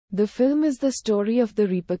The film is the story of the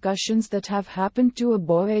repercussions that have happened to a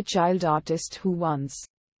boy, a child artist who once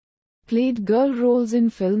played girl roles in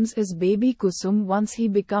films as Baby Kusum once he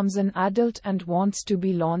becomes an adult and wants to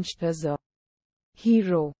be launched as a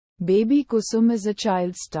hero. Baby Kusum is a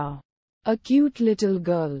child star, a cute little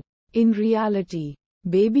girl. In reality,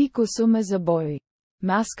 Baby Kusum is a boy,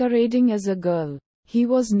 masquerading as a girl. He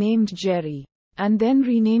was named Jerry, and then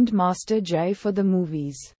renamed Master Jai for the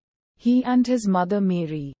movies. He and his mother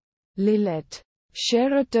Mary, Lilette,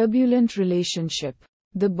 share a turbulent relationship.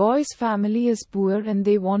 The boy's family is poor and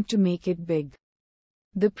they want to make it big.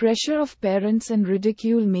 The pressure of parents and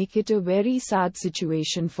ridicule make it a very sad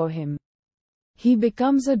situation for him. He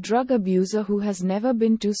becomes a drug abuser who has never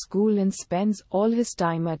been to school and spends all his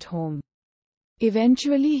time at home.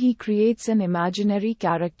 Eventually he creates an imaginary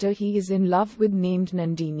character he is in love with named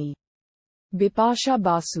Nandini. Bipasha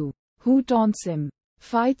Basu, who taunts him,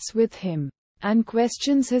 fights with him, and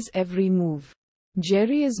questions his every move.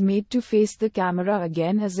 Jerry is made to face the camera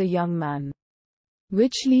again as a young man,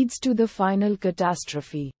 which leads to the final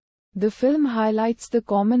catastrophe. The film highlights the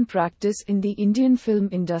common practice in the Indian film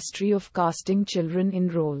industry of casting children in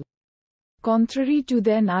role contrary to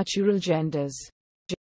their natural genders.